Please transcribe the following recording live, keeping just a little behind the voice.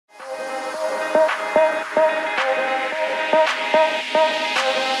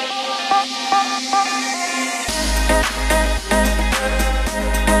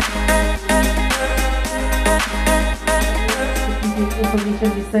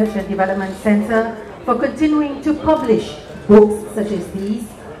Research and Development Center for continuing to publish books such as these,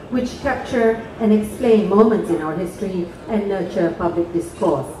 which capture and explain moments in our history and nurture public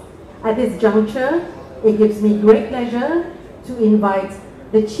discourse. At this juncture, it gives me great pleasure to invite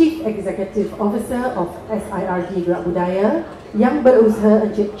the Chief Executive Officer of SIRD Gerakbudaya, Yang Berusaha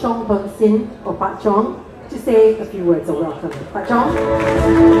Encik Chong Ton Sin or Pak Chong, to say a few words of welcome. Pak Chong.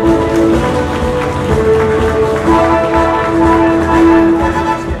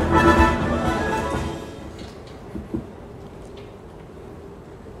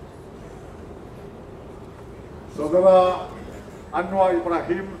 Saudara Anwar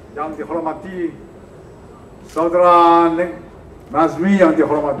Ibrahim yang dihormati, Saudara Nik Nazmi yang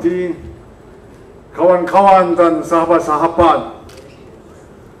dihormati, kawan-kawan dan sahabat-sahabat,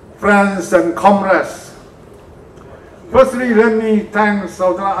 friends and comrades. Firstly, let me thank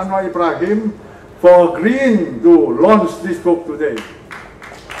Saudara Anwar Ibrahim for agreeing to launch this book today.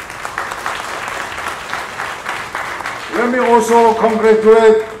 Let me also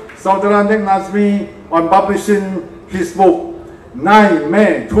congratulate Saudara Nik Nazmi on publishing his book, 9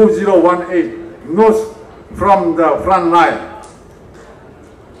 May 2018, Notes from the Frontline.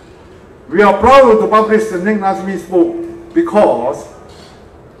 We are proud to publish Nik Nazmi's book because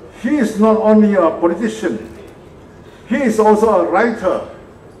he is not only a politician, he is also a writer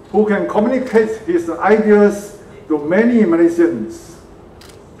who can communicate his ideas to many Malaysians.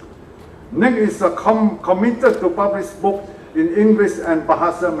 Nik is committed to publish books in English and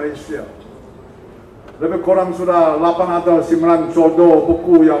Bahasa Malaysia. Lebih kurang sudah 8 atau 9 contoh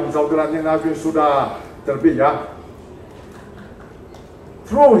buku yang Saudara Nik Nazmi sudah terbit ya.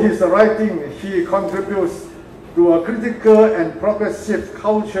 Through his writing, he contributes to a critical and progressive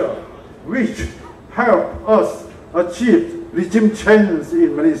culture which help us achieve regime change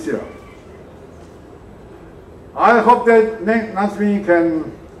in Malaysia. I hope that Nik Nazmi can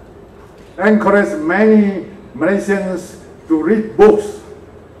encourage many Malaysians to read books,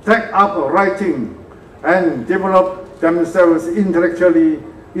 take up writing, and develop themselves intellectually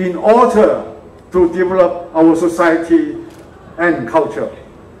in order to develop our society and culture.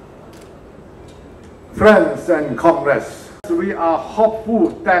 Friends and comrades, we are hopeful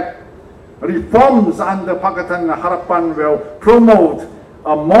that reforms under Pakatan Harapan will promote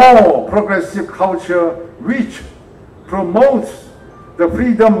a more progressive culture which promotes the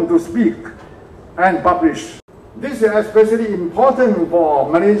freedom to speak and publish. This is especially important for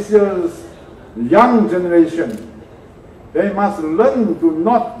Malaysia's young generation. They must learn to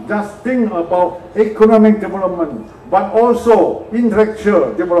not just think about economic development, but also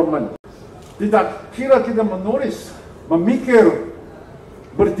intellectual development. Tidak kira kita menulis, memikir,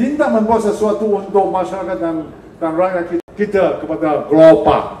 bertindak membuat sesuatu untuk masyarakat dan rakyat kita kepada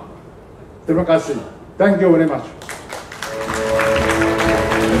global. Terima kasih. Thank you very much.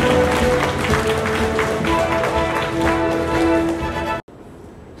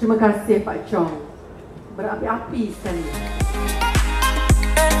 Terima kasih Pak Chong, berapi-api sekali.